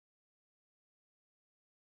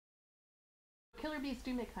killer bees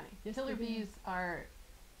do make honey. Yes, Killer they do. bees are,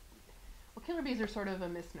 well, killer bees are sort of a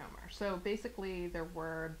misnomer. So basically, there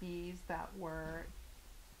were bees that were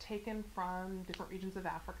taken from different regions of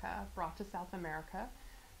Africa, brought to South America.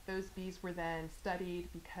 Those bees were then studied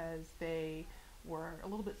because they were a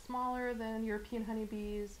little bit smaller than European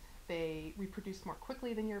honeybees. They reproduced more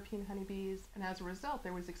quickly than European honeybees, and as a result,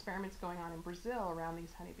 there was experiments going on in Brazil around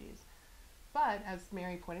these honeybees. But as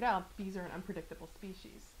Mary pointed out, bees are an unpredictable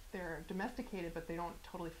species. They're domesticated, but they don't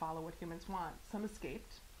totally follow what humans want. Some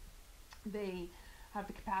escaped. They have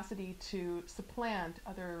the capacity to supplant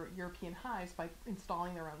other European hives by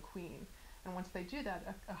installing their own queen. And once they do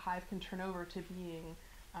that, a hive can turn over to being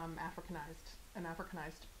an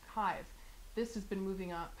Africanized hive. This has been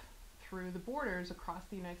moving up through the borders across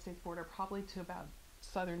the United States border, probably to about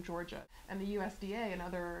southern Georgia. And the USDA and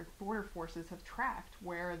other border forces have tracked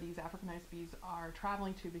where these Africanized bees are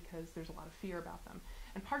traveling to because there's a lot of fear about them.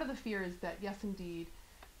 And part of the fear is that, yes, indeed,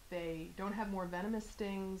 they don't have more venomous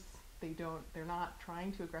stings, they're not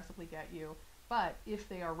trying to aggressively get you, but if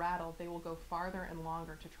they are rattled, they will go farther and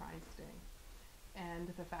longer to try and sting. And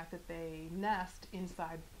the fact that they nest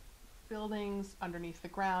inside buildings underneath the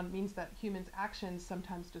ground means that humans' actions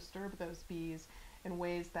sometimes disturb those bees in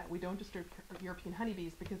ways that we don't disturb European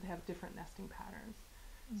honeybees because they have different nesting patterns.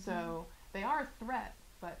 So they are a threat,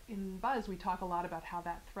 but in Buzz we talk a lot about how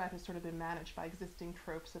that threat has sort of been managed by existing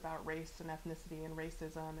tropes about race and ethnicity and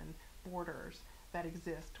racism and borders that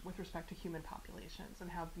exist with respect to human populations,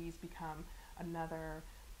 and how bees become another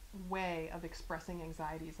way of expressing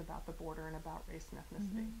anxieties about the border and about race and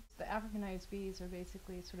ethnicity. The Africanized bees are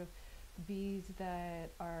basically sort of bees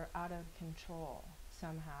that are out of control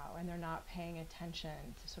somehow, and they're not paying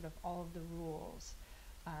attention to sort of all of the rules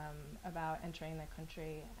about entering the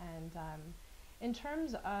country. And in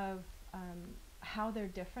terms of how they're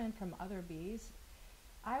different from other bees,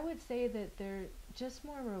 I would say that they're just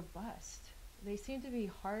more robust. They seem to be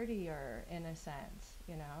hardier in a sense,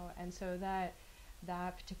 you know, and so that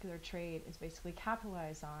particular trait is basically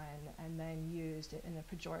capitalized on and then used in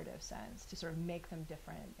a pejorative sense to sort of make them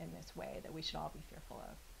different in this way that we should all be fearful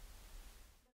of.